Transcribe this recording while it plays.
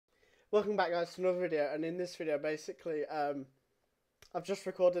Welcome back, guys, to another video. And in this video, basically, I've just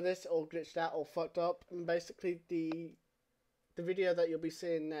recorded this, all glitched out, all fucked up. And basically, the video that you'll be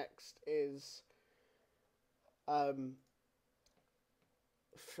seeing next is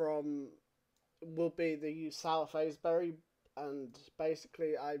from will be the sour Fazeberry. And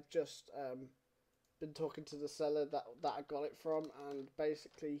basically, I've just been talking to the seller that I got it from, and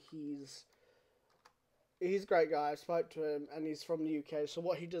basically he's a great guy. I spoke to him, and he's from the UK. So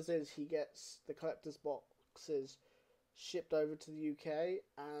what he does is he gets the collector's boxes shipped over to the UK,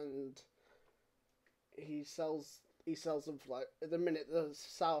 and he sells them for, like, at the minute the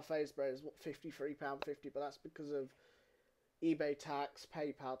sour Fazeberry is what, £53.50, but that's because of eBay tax,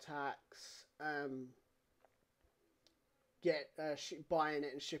 PayPal tax, buying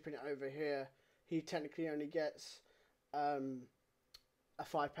it and shipping it over here. He technically only gets a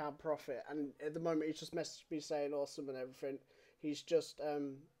 £5 profit, and at the moment he's just messaged me saying awesome and everything. He's just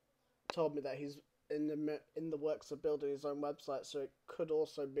told me that he's in the works of building his own website, so it could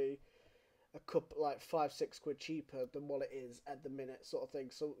also be a couple, like, 5-6 quid cheaper than what it is at the minute, sort of thing.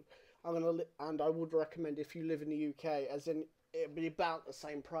 So and I would recommend, if you live in the UK, as in it'd be about the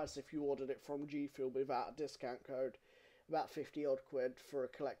same price if you ordered it from G Fuel without a discount code, about 50 odd quid for a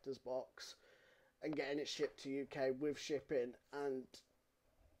collector's box, and getting it shipped to UK with shipping. And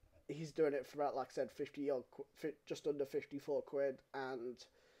he's doing it for about, like I said, 50 odd, just under 54 quid, and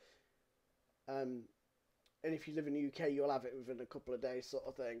if you live in the UK, you'll have it within a couple of days, sort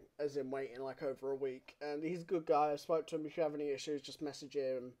of thing, as in waiting like over a week. And he's a good guy. I spoke to him. If you have any issues, just message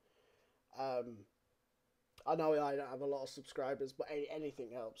him. I know I don't have a lot of subscribers, but anything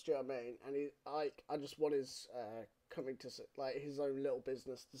helps. Do you know what I mean? And I just want his coming to, like, his own little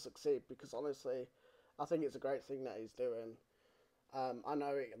business to succeed, because honestly, I think it's a great thing that he's doing. I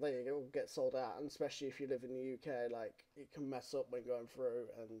know it will get sold out, and especially if you live in the UK, like, it can mess up when going through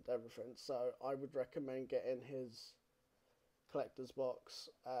and everything. So I would recommend getting his collector's box.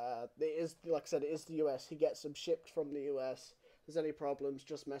 It is, like I said, it is the US. He gets them shipped from the US. If there's any problems,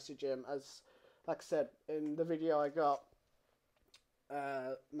 just message him. As, like I said, in the video I got,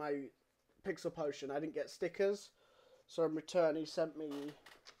 my Pixel Potion, I didn't get stickers. So in return, he sent me,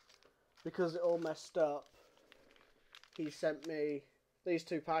 because it all messed up, he sent me these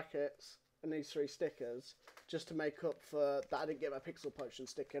 2 packets and these 3 stickers, just to make up for that I didn't get my Pixel Potion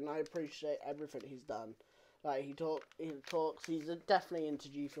sticker. And I appreciate everything he's done. Like, he talks, he's definitely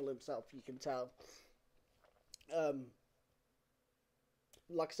into G Fuel himself, you can tell.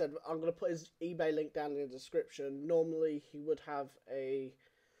 Like I said, I'm going to put his eBay link down in the description. Normally he would have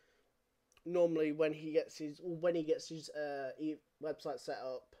when he gets his website set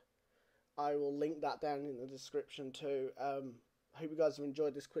up, I will link that down in the description too. I hope you guys have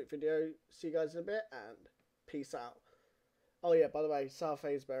enjoyed this quick video. See you guys in a bit, and peace out. Oh yeah, by the way, sour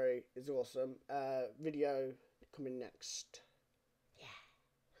Fazeberry is awesome. Video coming next. Yeah.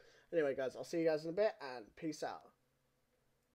 Anyway, guys, I'll see you guys in a bit, and peace out.